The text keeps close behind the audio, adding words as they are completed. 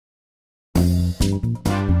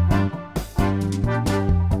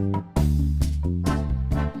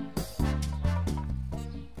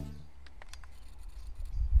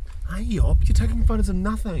You're taking photos of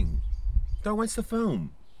nothing. Don't waste the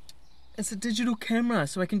film. It's a digital camera,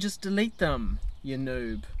 so I can just delete them, you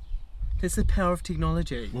noob. That's the power of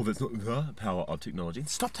technology. Well, that's not the power of technology.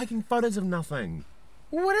 Stop taking photos of nothing.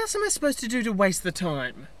 Well, what else am I supposed to do to waste the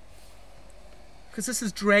time? Because this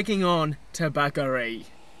is dragging on to buggery.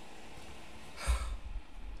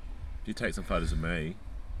 You take some photos of me.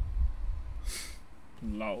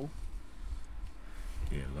 Lol.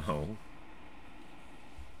 Yeah, lol.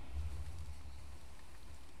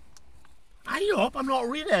 Hey up, I'm not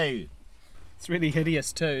ready. It's really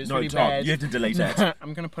hideous too. It's No, really Tom, bad. you have to delete it.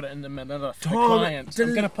 I'm going to put it in the Manila for the Tom, client. I'm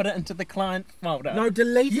going to put it into the client folder. No,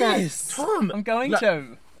 delete Yes, it. Tom, I'm going look,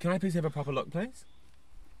 to. Can I please have a proper look, please?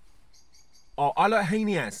 Oh, I look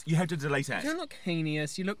heinous. You have to delete it. You don't look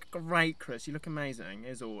heinous. You look great, Chris. You look amazing,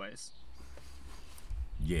 as always.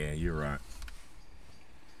 Yeah, you're right.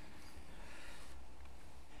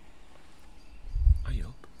 Are you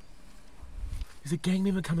up? There's a gang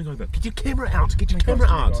member coming over. Get your camera out. Get your camera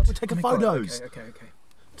out. We're taking photos. Okay.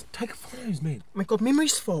 Take photos, man. Oh my god,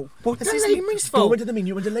 memory's full. Well, This is delete. memory's Go full. into the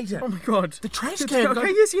menu and delete it. Oh my god. The trash can. Okay, Go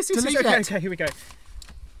yes. delete Okay, it. okay, here we go.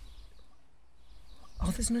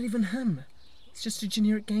 Oh, there's not even him. It's just a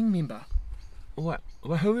generic gang member. What?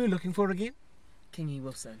 Well, who are we looking for again? Kingy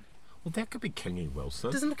Wilson. Well, that could be Kingy Wilson.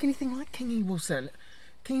 Doesn't look anything like Kingy Wilson.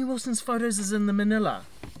 Kingy Wilson's photos is in the Manila.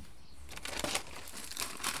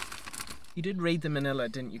 You did read the Manila,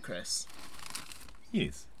 didn't you, Chris?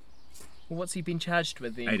 Yes. Well, what's he been charged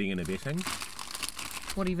with then? Aiding and abetting.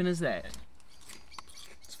 What even is that?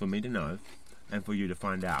 It's for me to know and for you to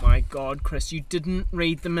find out. My god, Chris, you didn't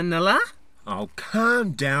read the Manila? Oh,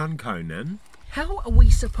 calm down, Conan. How are we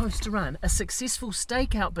supposed to run a successful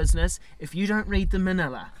stakeout business if you don't read the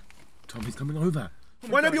Manila? Tommy's coming over.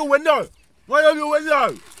 Wind up your window! Wind up your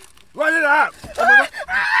window! Wind it up!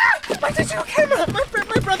 My digital camera! My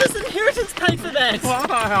brother's inheritance paid for that! What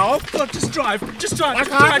the hell? Look, just drive! I can't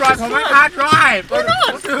drive, Tom. I can't drive! Why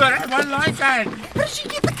not? I have one license! How did you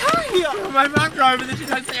get the car here? My mum drove and then she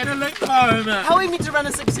takes the analytic home. How are we meant to run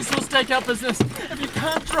a successful stakeout business if you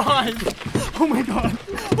can't drive? Oh my god!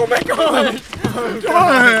 Oh my god! No!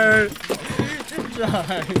 Drive!